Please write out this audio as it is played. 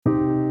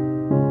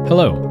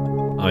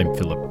Hello, I'm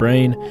Philip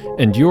Brain,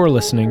 and you're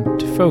listening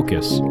to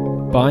Focus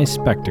by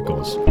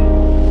Spectacles.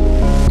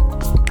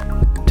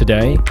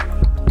 Today,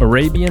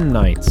 Arabian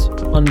Nights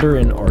under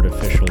an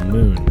artificial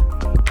moon.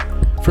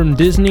 From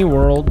Disney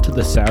World to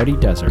the Saudi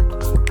desert,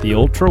 the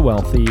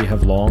ultra-wealthy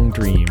have long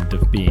dreamed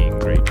of being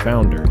great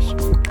founders.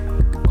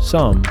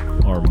 Some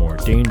are more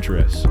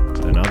dangerous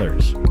than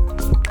others.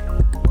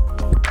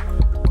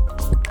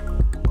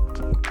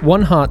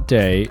 One hot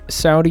day,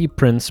 Saudi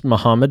Prince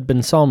Mohammed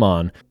bin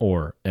Salman,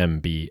 or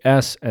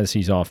MBS as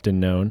he's often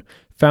known,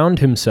 found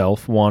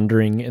himself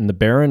wandering in the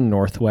barren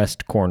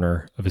northwest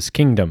corner of his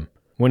kingdom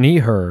when he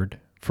heard,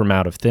 from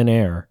out of thin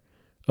air,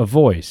 a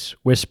voice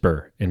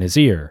whisper in his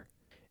ear,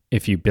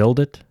 "If you build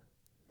it,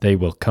 they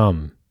will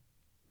come."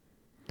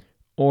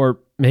 Or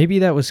maybe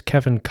that was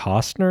Kevin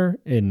Costner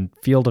in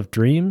Field of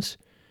Dreams?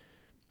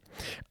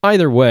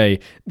 Either way,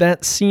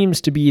 that seems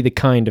to be the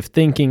kind of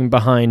thinking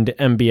behind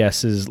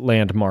MBS's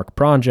landmark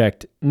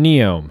project,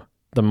 Neom,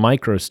 the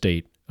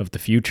microstate of the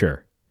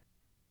future.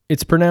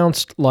 It's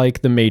pronounced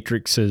like the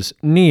Matrix's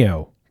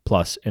Neo,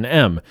 plus an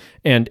M,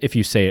 and if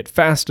you say it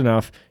fast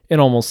enough, it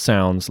almost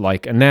sounds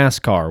like a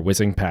NASCAR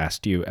whizzing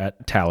past you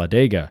at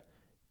Talladega.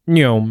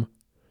 Neom.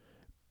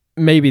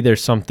 Maybe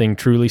there's something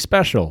truly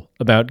special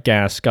about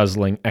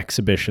gas-guzzling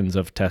exhibitions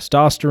of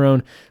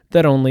testosterone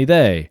that only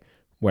they,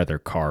 whether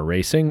car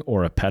racing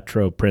or a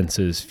Petro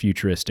Prince's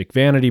futuristic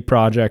vanity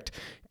project,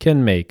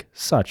 can make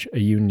such a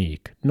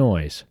unique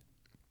noise.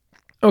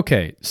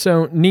 Okay,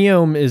 so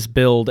Neom is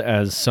billed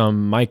as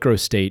some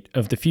microstate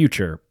of the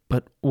future,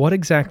 but what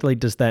exactly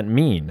does that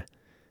mean?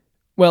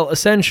 Well,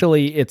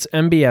 essentially, it's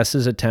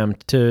MBS's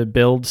attempt to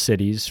build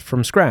cities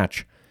from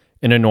scratch,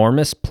 an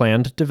enormous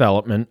planned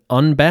development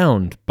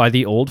unbound by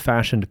the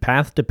old-fashioned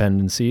path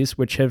dependencies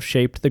which have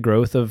shaped the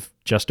growth of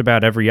just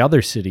about every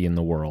other city in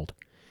the world.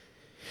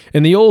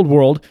 In the old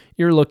world,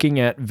 you're looking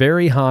at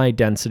very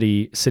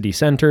high-density city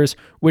centers,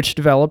 which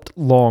developed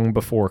long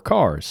before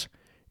cars.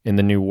 In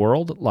the new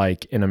world,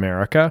 like in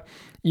America,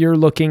 you're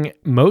looking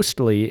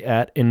mostly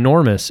at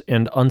enormous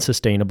and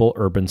unsustainable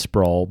urban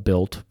sprawl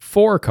built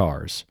for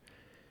cars.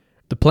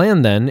 The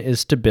plan, then,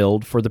 is to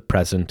build for the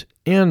present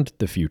and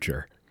the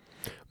future.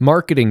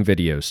 Marketing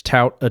videos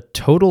tout a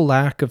total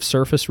lack of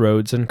surface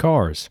roads and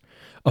cars,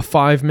 a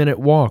 5-minute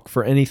walk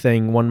for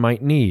anything one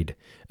might need,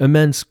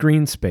 immense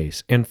green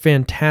space, and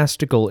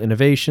fantastical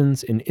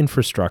innovations in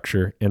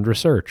infrastructure and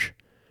research.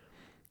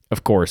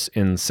 Of course,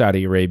 in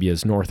Saudi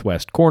Arabia's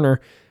northwest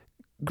corner,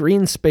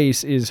 green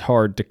space is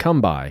hard to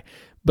come by,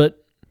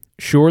 but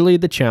surely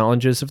the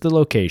challenges of the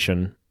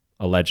location,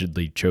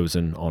 allegedly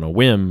chosen on a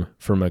whim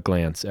from a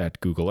glance at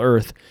Google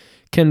Earth,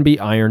 can be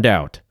ironed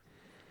out.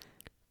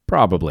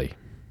 Probably.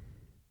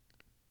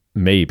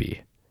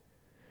 Maybe.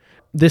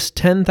 This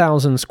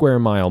 10,000 square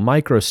mile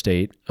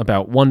microstate,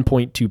 about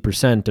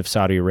 1.2% of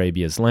Saudi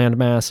Arabia's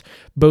landmass,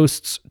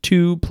 boasts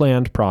two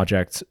planned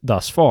projects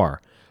thus far,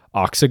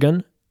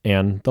 Oxagon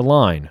and The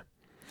Line.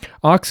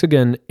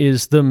 Oxagon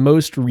is the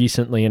most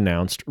recently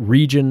announced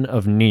region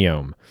of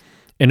Neom,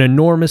 an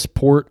enormous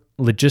port,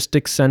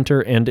 logistics center,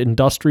 and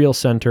industrial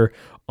center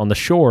on the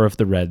shore of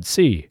the Red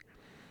Sea.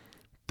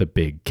 The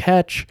big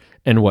catch,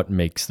 and what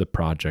makes the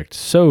project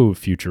so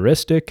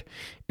futuristic,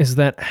 is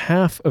that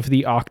half of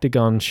the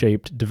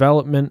octagon-shaped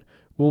development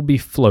will be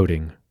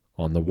floating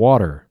on the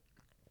water.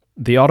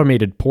 The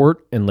automated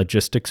port and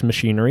logistics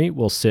machinery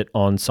will sit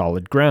on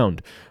solid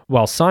ground,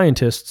 while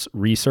scientists,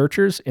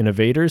 researchers,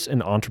 innovators,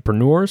 and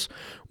entrepreneurs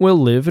will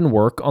live and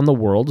work on the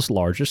world's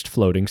largest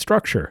floating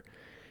structure.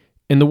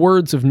 In the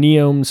words of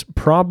Neom's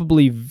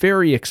probably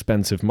very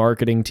expensive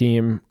marketing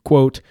team,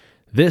 quote,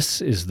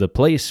 "This is the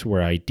place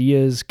where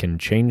ideas can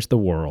change the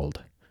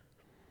world."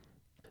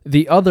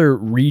 The other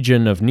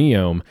region of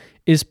Neom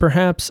is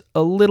perhaps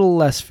a little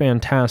less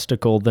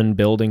fantastical than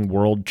building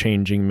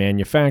world-changing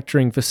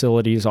manufacturing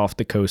facilities off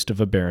the coast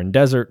of a barren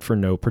desert for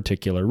no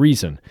particular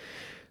reason.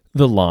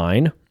 The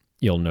Line,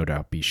 you'll no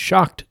doubt be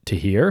shocked to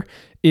hear,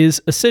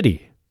 is a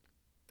city,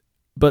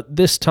 but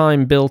this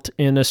time built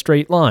in a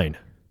straight line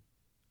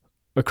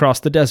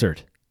across the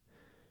desert.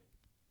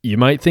 You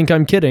might think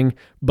I'm kidding,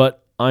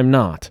 but I'm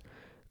not.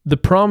 The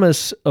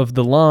promise of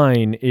The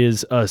Line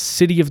is a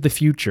city of the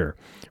future,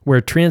 where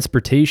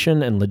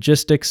transportation and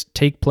logistics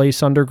take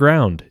place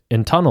underground,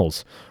 in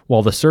tunnels,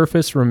 while the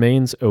surface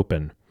remains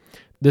open.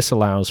 This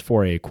allows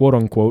for a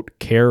quote-unquote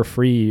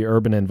carefree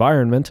urban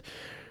environment,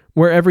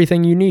 where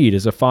everything you need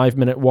is a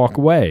 5-minute walk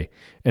away,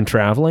 and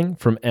traveling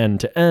from end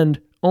to end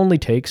only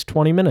takes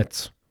 20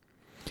 minutes.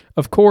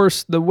 Of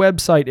course, the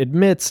website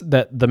admits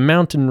that the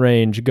mountain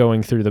range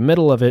going through the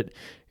middle of it,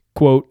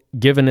 quote,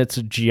 given its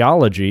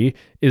geology,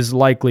 is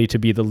likely to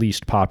be the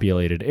least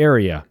populated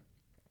area.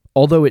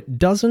 Although it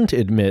doesn't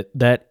admit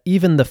that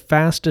even the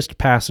fastest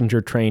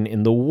passenger train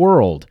in the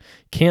world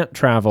can't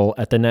travel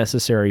at the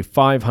necessary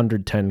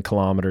 510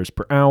 kilometers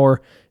per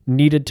hour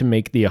needed to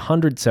make the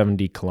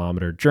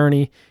 170-kilometer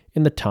journey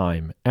in the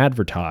time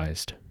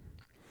advertised.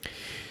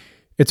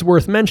 It's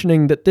worth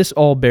mentioning that this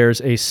all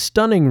bears a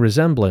stunning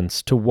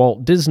resemblance to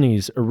Walt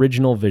Disney's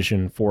original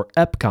vision for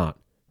Epcot,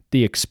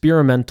 the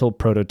experimental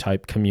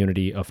prototype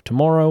community of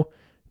tomorrow,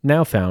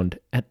 now found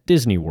at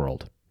Disney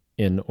World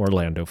in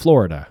Orlando,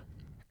 Florida.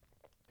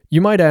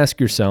 You might ask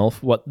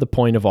yourself what the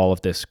point of all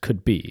of this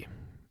could be.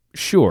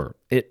 Sure,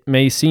 it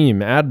may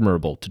seem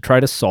admirable to try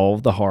to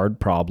solve the hard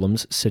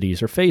problems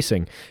cities are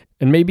facing,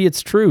 and maybe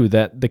it's true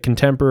that the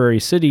contemporary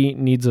city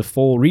needs a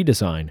full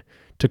redesign,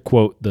 to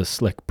quote the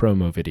slick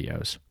promo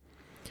videos.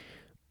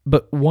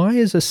 But why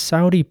is a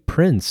Saudi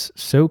prince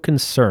so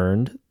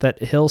concerned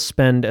that he'll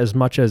spend as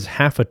much as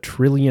 $500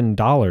 billion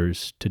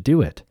to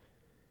do it?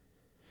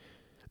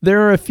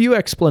 There are a few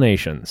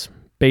explanations,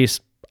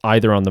 based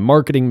either on the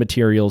marketing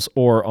materials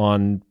or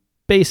on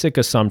basic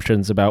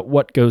assumptions about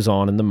what goes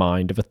on in the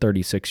mind of a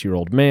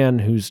 36-year-old man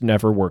who's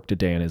never worked a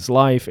day in his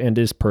life and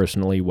is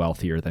personally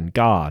wealthier than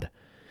God.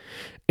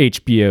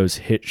 HBO's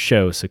hit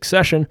show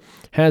Succession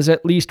has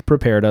at least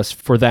prepared us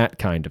for that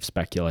kind of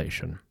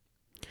speculation.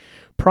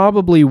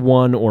 Probably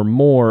one or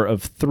more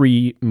of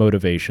three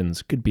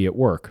motivations could be at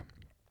work: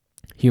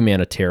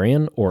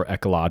 humanitarian or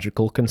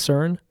ecological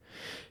concern,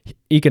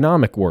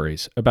 economic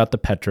worries about the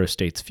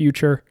petrostate's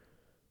future,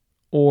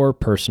 or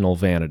personal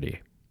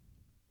vanity.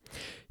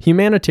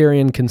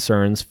 Humanitarian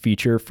concerns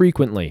feature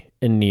frequently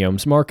in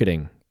NEOM's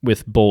marketing,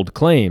 with bold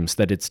claims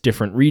that its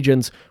different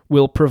regions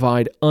will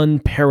provide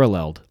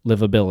unparalleled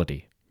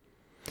livability.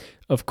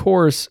 Of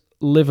course,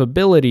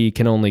 livability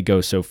can only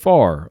go so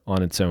far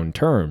on its own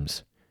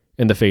terms.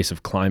 In the face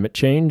of climate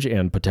change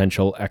and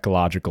potential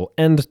ecological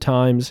end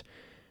times,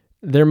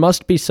 there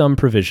must be some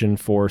provision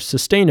for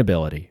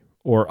sustainability,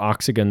 or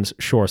Oxagon's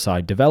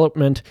shoreside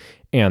development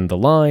and the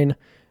line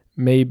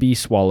may be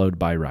swallowed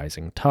by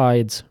rising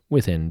tides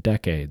within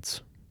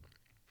decades.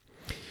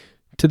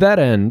 To that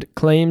end,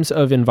 claims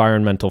of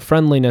environmental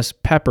friendliness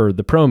pepper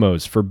the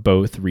promos for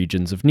both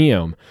regions of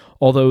NEOM,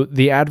 although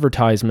the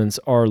advertisements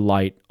are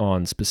light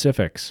on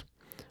specifics.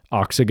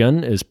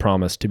 Oxagon is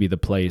promised to be the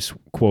place,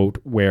 quote,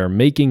 where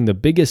making the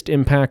biggest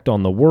impact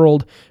on the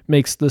world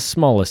makes the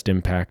smallest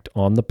impact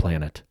on the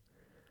planet.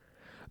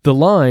 The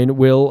line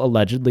will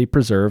allegedly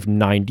preserve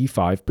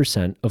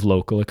 95% of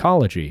local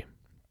ecology.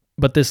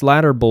 But this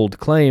latter bold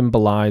claim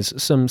belies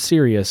some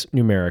serious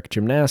numeric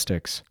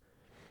gymnastics.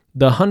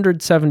 The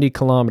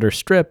 170-kilometer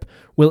strip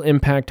will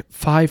impact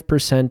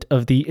 5%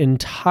 of the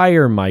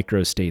entire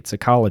microstate's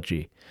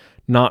ecology,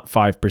 not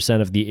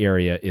 5% of the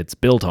area it's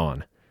built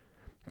on.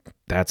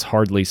 That's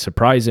hardly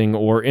surprising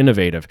or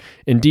innovative.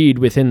 Indeed,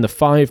 within the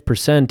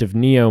 5% of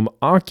NEOM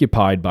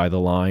occupied by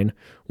the line,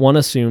 one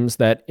assumes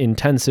that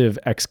intensive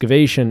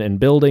excavation and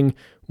building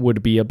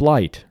would be a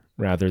blight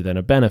rather than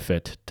a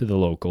benefit to the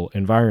local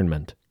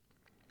environment.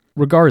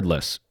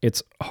 Regardless,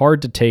 it's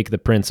hard to take the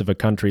prince of a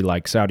country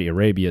like Saudi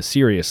Arabia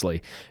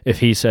seriously if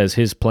he says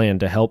his plan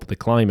to help the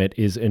climate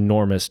is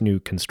enormous new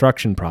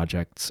construction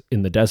projects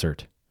in the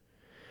desert.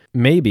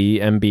 Maybe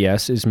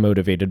MBS is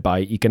motivated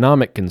by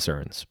economic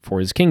concerns for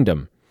his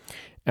kingdom.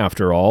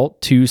 After all,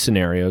 two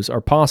scenarios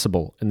are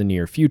possible in the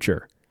near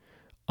future.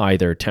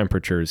 Either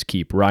temperatures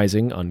keep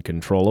rising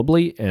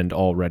uncontrollably and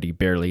already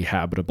barely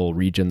habitable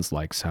regions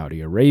like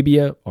Saudi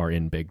Arabia are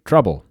in big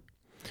trouble.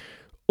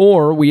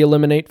 Or we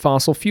eliminate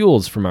fossil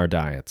fuels from our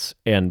diets,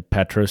 and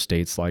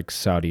petrostates like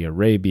Saudi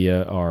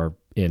Arabia are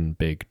in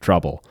big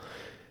trouble.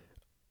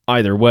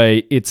 Either way,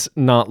 it's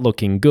not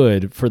looking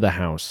good for the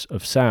House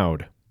of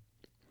Saud.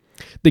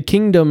 The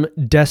kingdom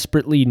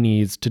desperately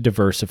needs to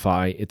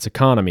diversify its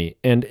economy,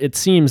 and it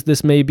seems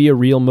this may be a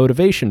real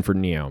motivation for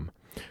NEOM.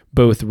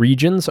 Both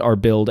regions are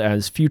billed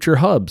as future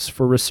hubs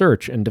for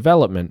research and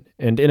development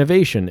and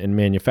innovation in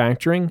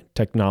manufacturing,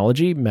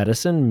 technology,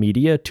 medicine,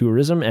 media,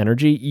 tourism,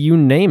 energy, you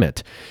name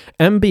it.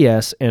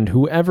 MBS and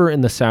whoever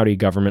in the Saudi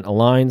government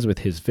aligns with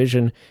his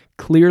vision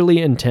clearly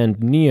intend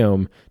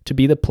NEOM to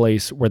be the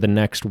place where the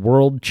next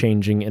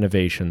world-changing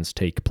innovations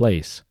take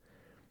place.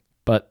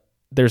 But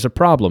there's a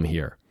problem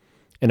here.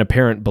 An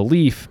apparent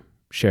belief,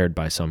 shared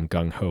by some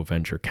gung-ho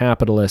venture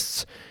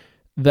capitalists,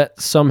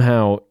 that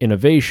somehow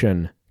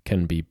innovation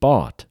can be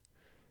bought.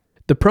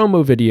 The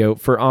promo video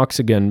for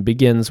Oxagon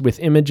begins with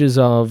images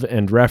of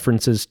and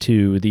references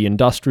to the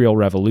Industrial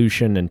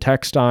Revolution and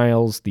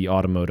textiles, the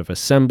automotive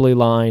assembly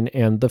line,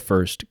 and the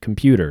first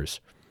computers.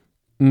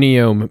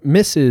 NEOM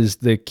misses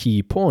the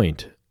key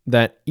point,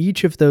 that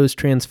each of those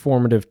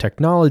transformative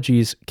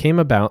technologies came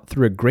about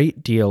through a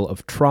great deal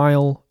of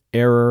trial,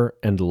 error,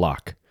 and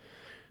luck.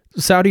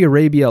 Saudi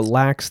Arabia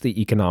lacks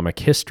the economic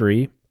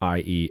history,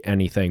 i.e.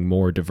 anything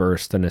more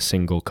diverse than a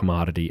single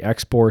commodity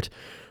export,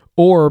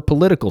 or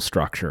political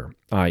structure,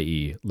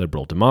 i.e.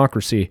 liberal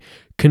democracy,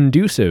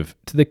 conducive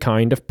to the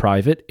kind of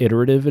private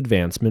iterative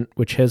advancement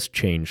which has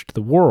changed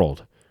the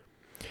world.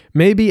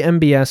 Maybe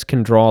MBS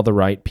can draw the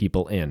right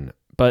people in,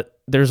 but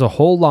there's a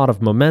whole lot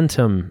of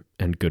momentum,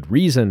 and good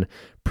reason,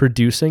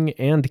 producing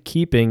and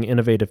keeping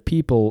innovative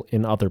people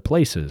in other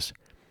places.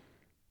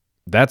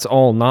 That's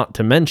all not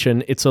to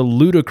mention it's a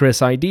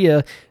ludicrous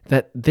idea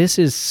that this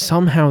is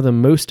somehow the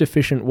most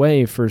efficient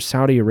way for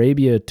Saudi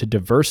Arabia to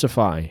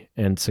diversify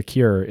and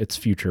secure its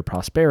future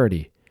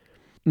prosperity.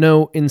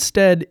 No,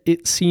 instead,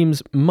 it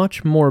seems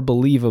much more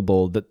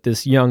believable that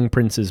this young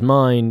prince's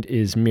mind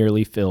is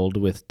merely filled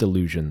with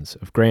delusions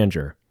of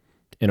grandeur.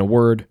 In a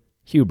word,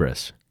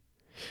 hubris.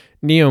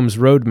 Neom's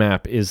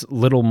roadmap is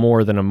little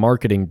more than a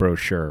marketing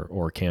brochure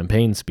or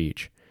campaign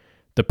speech.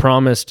 The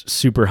promised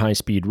super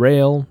high-speed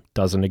rail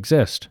doesn't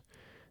exist.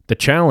 The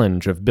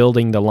challenge of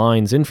building the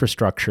line's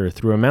infrastructure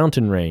through a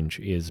mountain range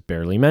is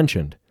barely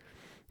mentioned.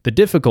 The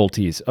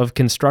difficulties of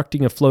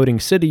constructing a floating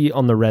city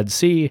on the Red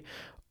Sea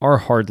are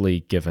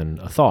hardly given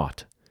a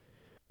thought.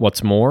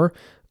 What's more,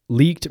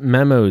 leaked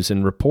memos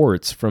and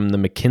reports from the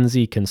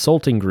McKinsey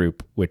Consulting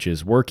Group, which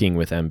is working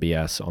with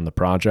MBS on the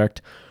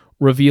project,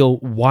 reveal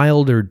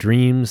wilder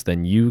dreams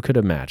than you could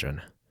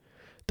imagine.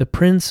 The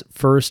prince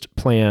first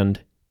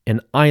planned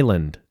an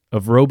island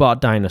of robot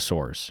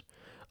dinosaurs,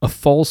 a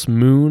false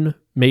moon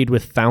made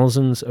with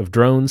thousands of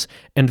drones,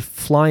 and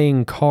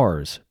flying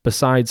cars,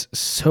 besides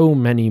so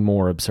many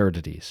more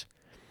absurdities.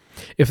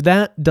 If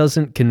that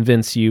doesn't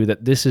convince you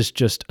that this is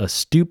just a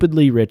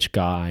stupidly rich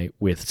guy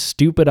with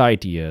stupid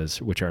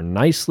ideas which are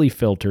nicely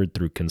filtered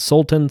through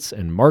consultants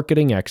and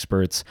marketing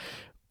experts,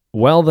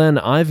 well then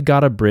I've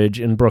got a bridge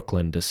in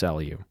Brooklyn to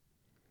sell you.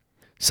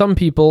 Some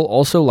people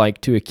also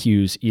like to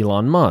accuse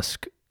Elon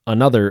Musk,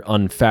 another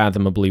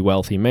unfathomably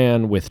wealthy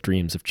man with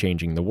dreams of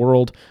changing the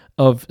world,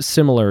 of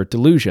similar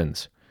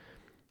delusions.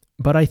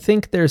 But I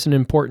think there's an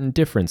important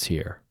difference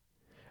here.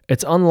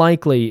 It's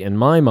unlikely, in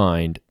my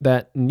mind,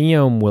 that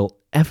Neom will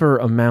ever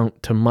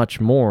amount to much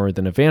more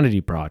than a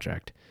vanity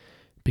project,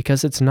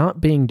 because it's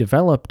not being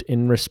developed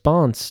in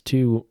response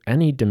to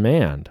any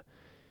demand.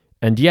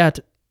 And yet,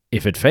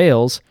 if it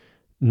fails,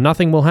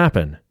 nothing will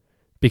happen,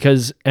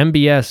 because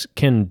MBS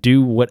can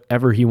do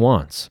whatever he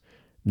wants.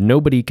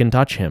 Nobody can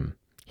touch him.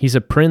 He's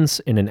a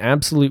prince in an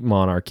absolute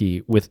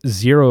monarchy with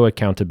zero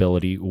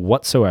accountability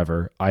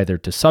whatsoever, either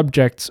to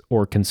subjects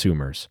or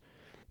consumers.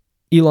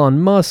 Elon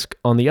Musk,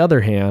 on the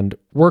other hand,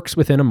 works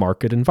within a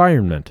market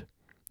environment.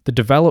 The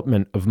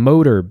development of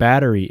motor,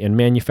 battery, and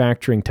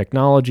manufacturing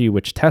technology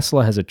which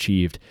Tesla has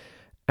achieved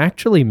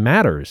actually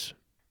matters,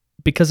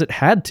 because it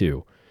had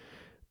to.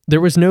 There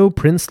was no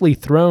princely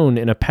throne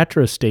in a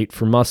petrostate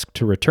for Musk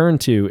to return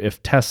to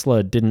if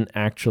Tesla didn't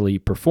actually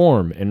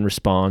perform and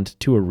respond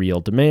to a real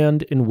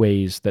demand in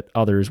ways that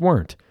others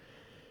weren't.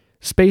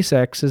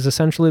 SpaceX is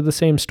essentially the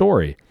same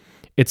story.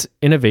 Its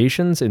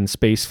innovations in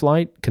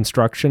spaceflight,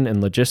 construction,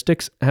 and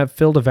logistics have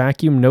filled a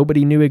vacuum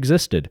nobody knew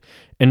existed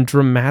and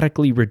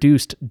dramatically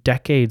reduced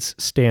decades'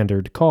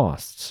 standard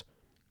costs.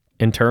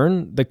 In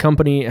turn, the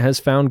company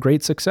has found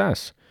great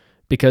success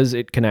because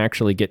it can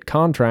actually get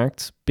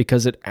contracts,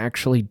 because it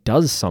actually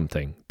does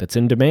something that's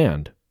in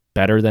demand,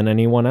 better than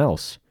anyone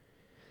else.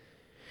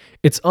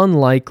 It's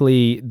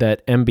unlikely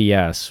that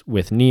MBS,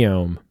 with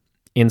Neom,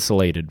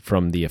 insulated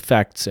from the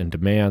effects and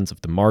demands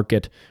of the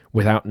market,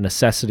 without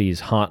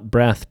necessity's hot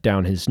breath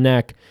down his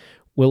neck,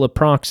 will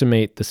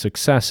approximate the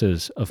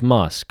successes of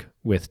Musk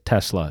with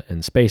Tesla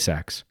and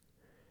SpaceX.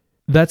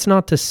 That's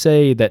not to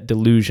say that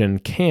delusion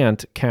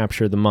can't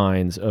capture the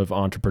minds of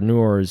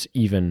entrepreneurs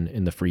even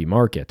in the free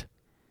market.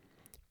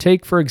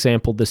 Take, for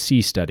example, the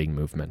seasteading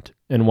movement,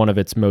 and one of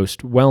its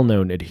most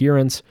well-known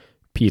adherents,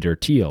 Peter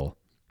Thiel.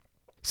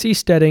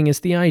 Seasteading is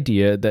the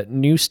idea that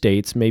new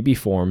states may be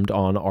formed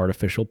on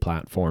artificial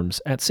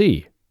platforms at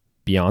sea,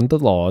 beyond the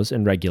laws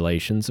and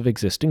regulations of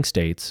existing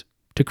states,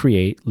 to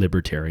create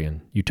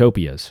libertarian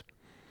utopias.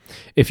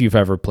 If you've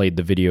ever played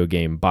the video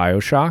game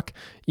BioShock,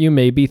 you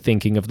may be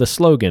thinking of the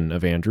slogan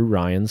of Andrew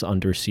Ryan's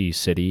undersea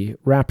city,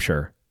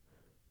 Rapture.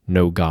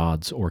 No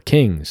gods or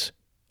kings,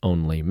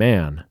 only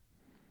man.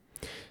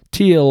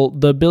 Thiel,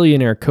 the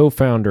billionaire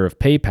co-founder of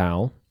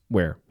PayPal,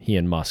 where he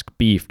and Musk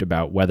beefed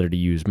about whether to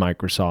use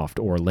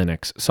Microsoft or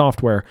Linux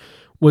software,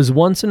 was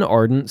once an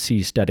ardent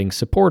seasteading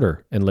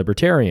supporter and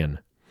libertarian.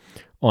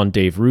 On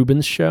Dave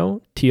Rubin's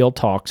show, Thiel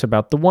talks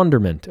about the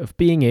wonderment of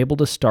being able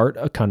to start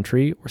a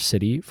country or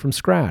city from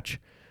scratch,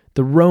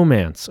 the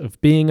romance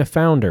of being a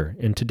founder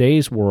in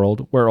today's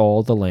world where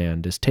all the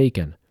land is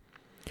taken.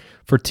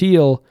 For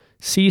Thiel,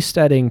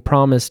 seasteading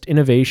promised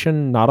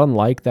innovation not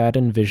unlike that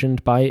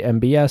envisioned by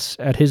MBS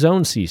at his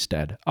own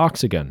seastead,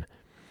 Oxagon,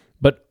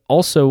 but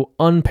also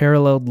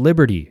unparalleled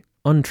liberty,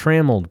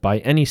 untrammeled by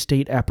any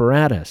state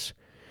apparatus.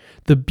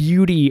 The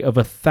beauty of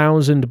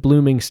 1,000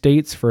 blooming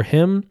states for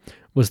him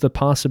was the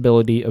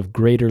possibility of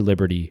greater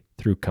liberty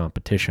through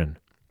competition.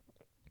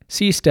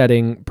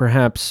 Seasteading,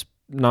 perhaps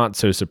not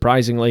so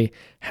surprisingly,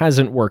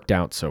 hasn't worked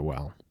out so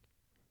well.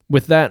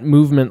 With that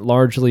movement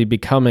largely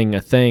becoming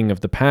a thing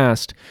of the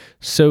past,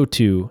 so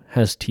too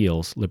has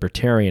Thiel's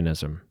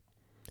libertarianism.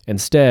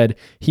 Instead,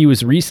 he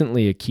was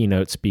recently a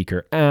keynote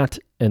speaker at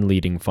and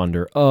leading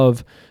funder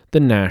of the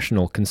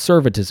National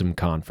Conservatism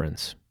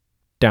Conference,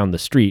 down the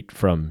street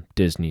from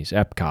Disney's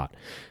Epcot,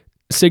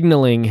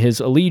 signaling his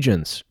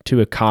allegiance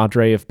to a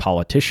cadre of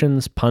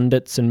politicians,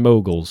 pundits, and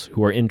moguls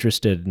who are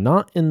interested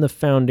not in the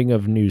founding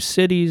of new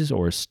cities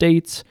or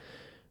states,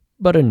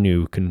 but a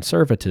new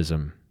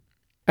conservatism.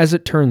 As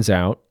it turns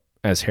out,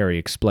 as Harry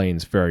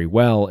explains very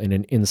well in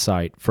an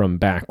insight from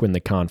back when the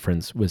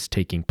conference was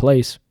taking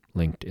place,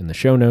 linked in the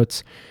show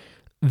notes,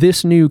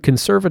 this new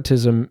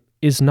conservatism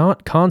is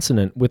not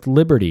consonant with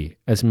liberty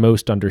as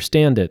most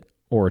understand it,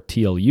 or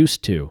Thiel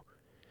used to.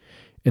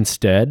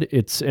 Instead,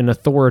 it's an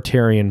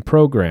authoritarian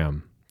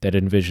program that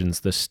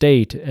envisions the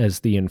state as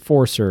the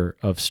enforcer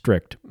of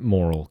strict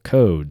moral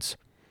codes.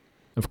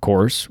 Of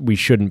course, we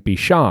shouldn't be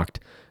shocked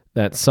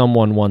that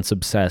someone once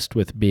obsessed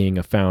with being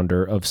a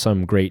founder of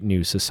some great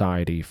new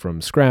society from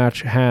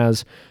scratch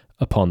has,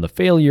 upon the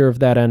failure of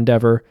that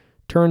endeavor,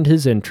 turned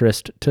his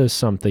interest to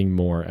something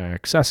more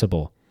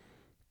accessible,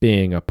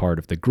 being a part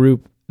of the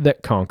group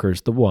that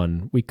conquers the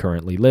one we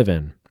currently live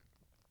in.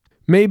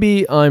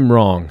 Maybe I'm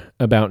wrong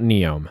about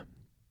Neom.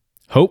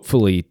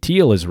 Hopefully,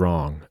 Thiel is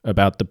wrong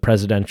about the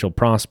presidential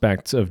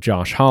prospects of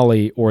Josh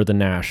Hawley or the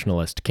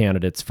nationalist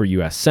candidates for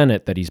U.S.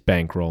 Senate that he's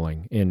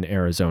bankrolling in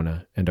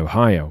Arizona and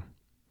Ohio.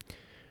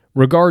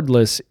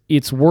 Regardless,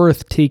 it's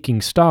worth taking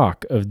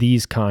stock of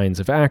these kinds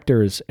of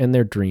actors and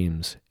their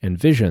dreams and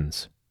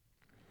visions.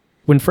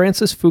 When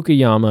Francis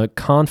Fukuyama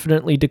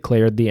confidently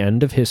declared the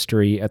end of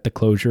history at the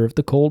closure of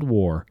the Cold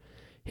War,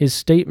 his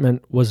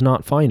statement was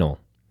not final.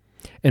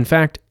 In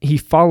fact, he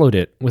followed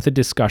it with a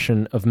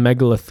discussion of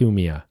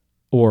megalothumia,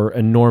 or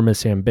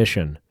enormous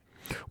ambition,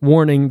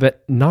 warning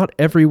that not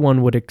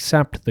everyone would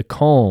accept the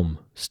calm,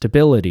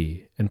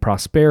 stability, and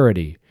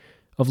prosperity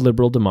of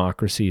liberal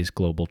democracy's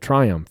global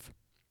triumph.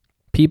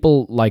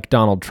 People like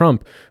Donald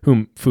Trump,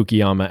 whom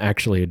Fukuyama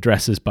actually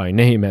addresses by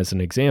name as an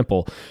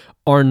example,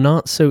 are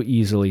not so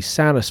easily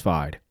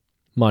satisfied,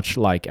 much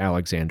like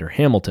Alexander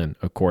Hamilton,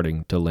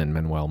 according to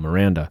Lin-Manuel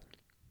Miranda.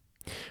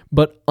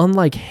 But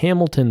unlike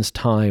Hamilton's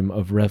time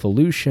of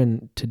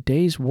revolution,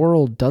 today's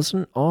world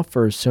doesn't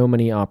offer so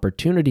many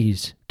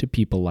opportunities to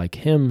people like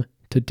him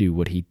to do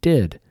what he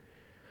did.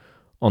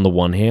 On the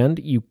one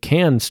hand, you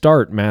can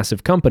start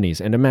massive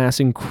companies and amass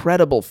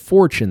incredible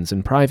fortunes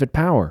and private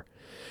power.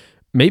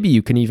 Maybe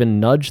you can even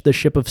nudge the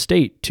ship of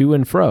state to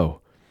and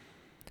fro.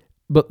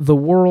 But the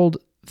world,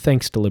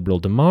 thanks to liberal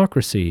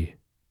democracy,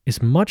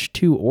 is much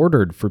too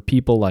ordered for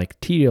people like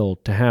Thiel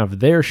to have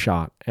their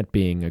shot at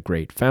being a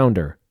great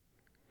founder.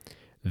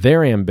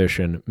 Their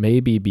ambition may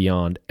be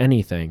beyond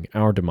anything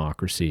our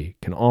democracy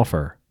can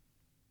offer.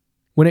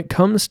 When it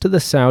comes to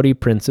the Saudi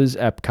prince's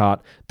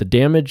Epcot, the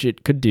damage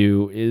it could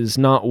do is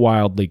not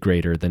wildly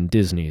greater than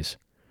Disney's.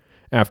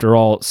 After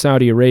all,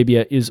 Saudi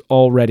Arabia is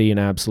already an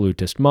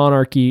absolutist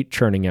monarchy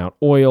churning out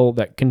oil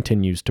that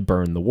continues to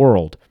burn the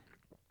world.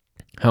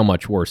 How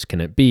much worse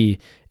can it be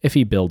if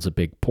he builds a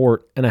big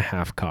port and a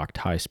half-cocked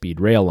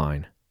high-speed rail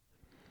line?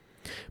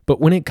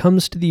 But when it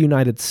comes to the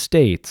United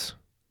States,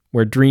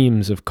 where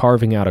dreams of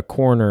carving out a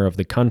corner of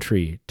the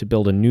country to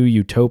build a new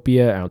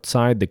utopia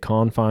outside the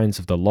confines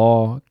of the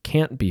law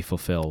can't be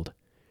fulfilled,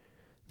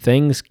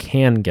 things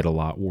can get a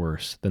lot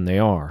worse than they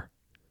are.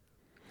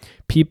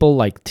 People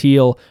like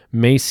Thiel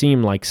may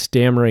seem like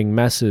stammering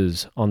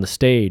messes on the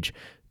stage,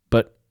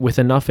 but with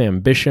enough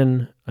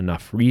ambition,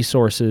 enough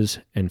resources,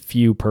 and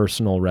few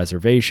personal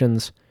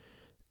reservations,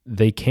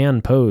 they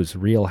can pose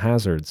real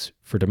hazards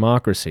for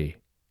democracy.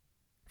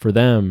 For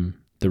them,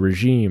 the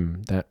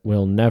regime that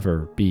will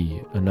never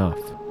be enough.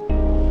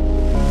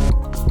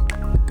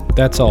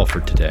 That's all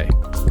for today.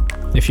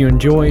 If you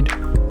enjoyed,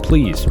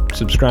 please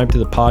subscribe to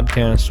the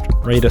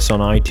podcast, rate us on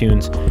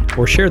iTunes,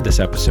 or share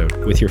this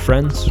episode with your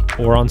friends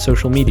or on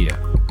social media.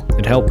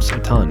 It helps a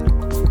ton.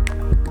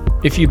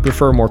 If you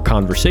prefer more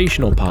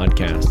conversational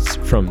podcasts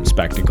from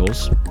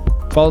Spectacles,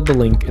 follow the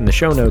link in the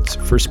show notes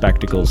for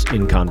Spectacles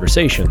in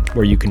Conversation,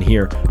 where you can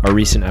hear our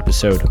recent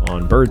episode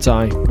on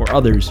Birdseye or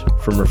others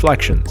from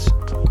Reflections,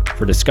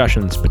 for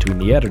discussions between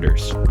the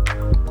editors.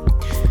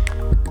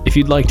 If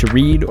you'd like to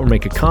read or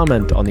make a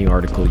comment on the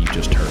article you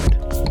just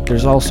heard,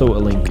 there's also a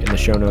link in the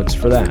show notes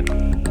for that,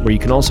 where you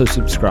can also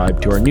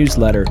subscribe to our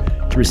newsletter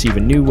to receive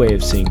a new way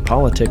of seeing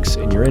politics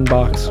in your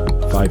inbox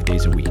 5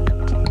 days a week.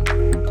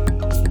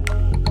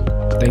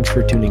 Thanks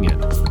for tuning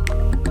in.